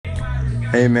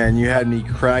Hey man, you had me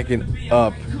cracking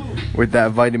up with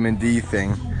that vitamin D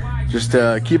thing. Just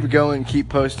keep it going, keep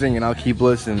posting, and I'll keep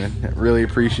listening. Really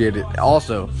appreciate it.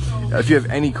 Also, if you have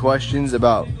any questions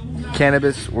about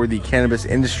cannabis or the cannabis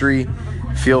industry,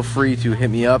 feel free to hit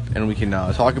me up and we can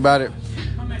talk about it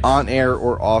on air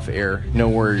or off air. No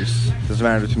worries. Doesn't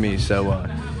matter to me. So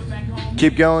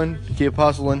keep going, keep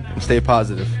hustling, and stay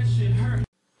positive.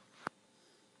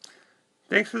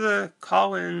 Thanks for the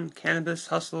call in, Cannabis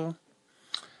Hustle.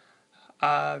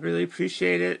 Really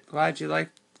appreciate it. Glad you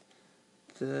liked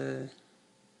the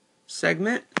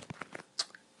segment.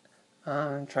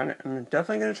 I'm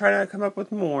definitely gonna try to come up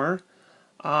with more.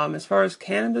 As far as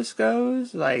cannabis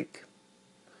goes,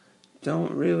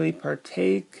 don't really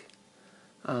partake.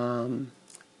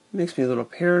 Makes me a little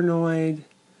paranoid.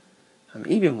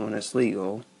 Even when it's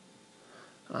legal.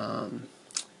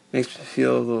 Makes me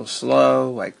feel a little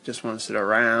slow, just want to sit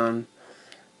around,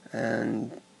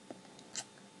 and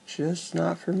just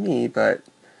not for me, but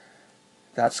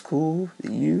that's cool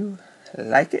that you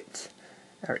like it,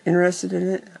 are interested in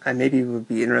it. I maybe would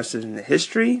be interested in the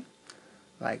history,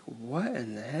 what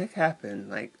in the heck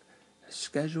happened, a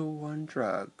Schedule 1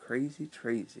 drug, crazy.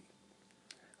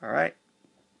 Alright,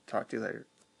 talk to you later.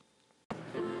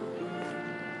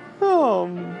 Oh,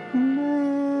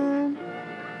 man.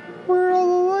 Where'd all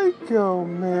the light go,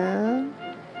 man?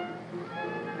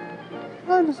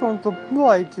 I just want the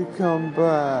light to come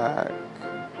back.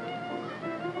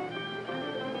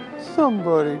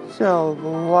 Somebody tell the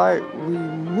light we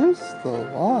missed the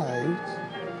light.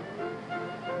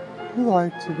 We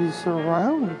like to be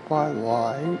surrounded by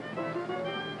light.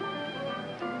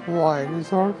 Light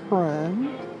is our friend.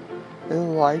 It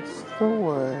lights the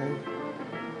way.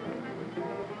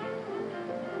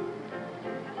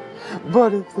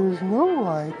 But if there's no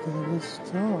light, then it's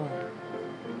dark.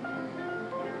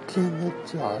 Can the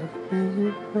dark be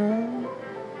your friend?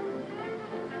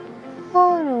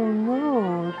 I don't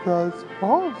know if that's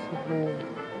possible.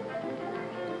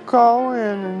 Call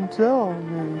in and tell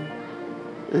me,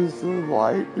 is the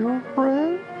light your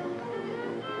friend?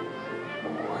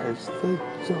 Or is the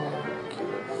dark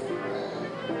your friend?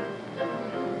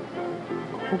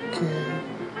 Okay,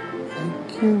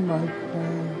 thank you, my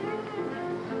friend.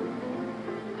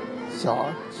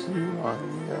 Talk to you on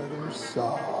the other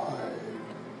side.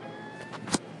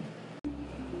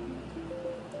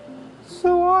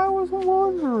 So I was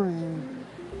wondering,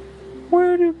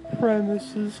 where do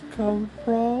premises come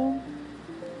from?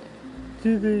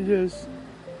 Do they just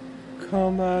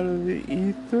come out of the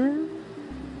ether?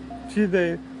 Do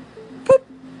they pop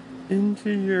into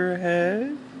your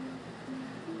head?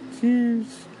 Do you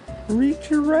just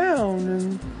reach around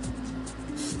and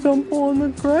stumble on the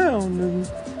ground and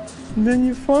then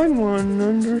you find one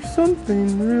under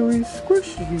something really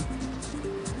squishy?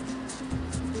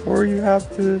 Or you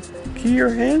have to get your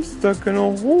hand stuck in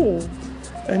a hole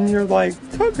and you're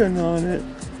tugging on it,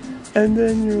 and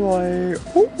then you're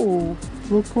oh,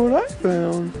 look what I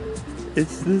found.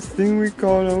 It's this thing we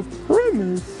call a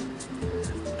premise.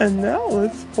 And now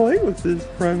let's play with this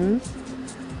premise.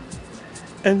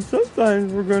 And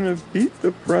sometimes we're gonna beat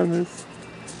the premise,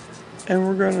 and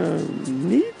we're gonna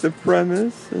need the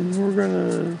premise, and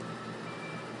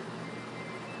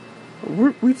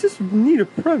we just need a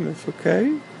premise,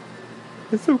 okay?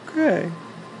 It's okay.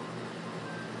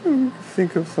 We can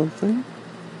think of something.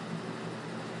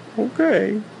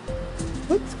 Okay,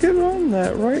 let's get on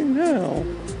that right now.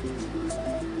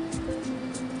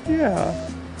 Yeah.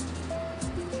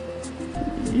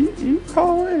 You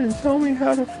call in and tell me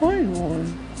how to find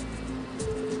one.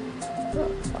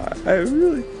 I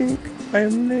really think I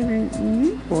maybe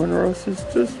need one, or else it's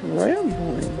just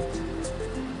rambling.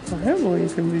 Rambling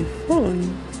can be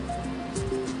fun.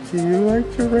 Do you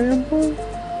like to ramble?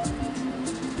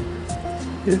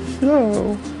 If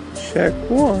so, check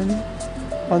 1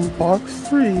 on box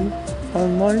 3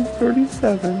 on line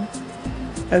 37,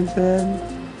 and then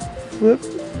flip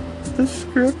the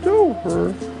script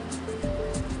over,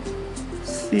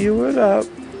 seal it up,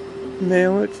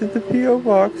 mail it to the P.O.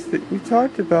 box that we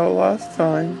talked about last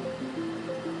time.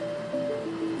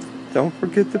 Don't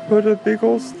forget to put a big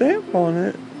old stamp on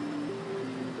it.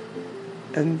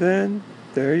 And then,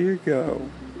 there you go.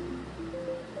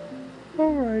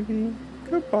 Alrighty,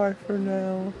 goodbye for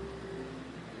now.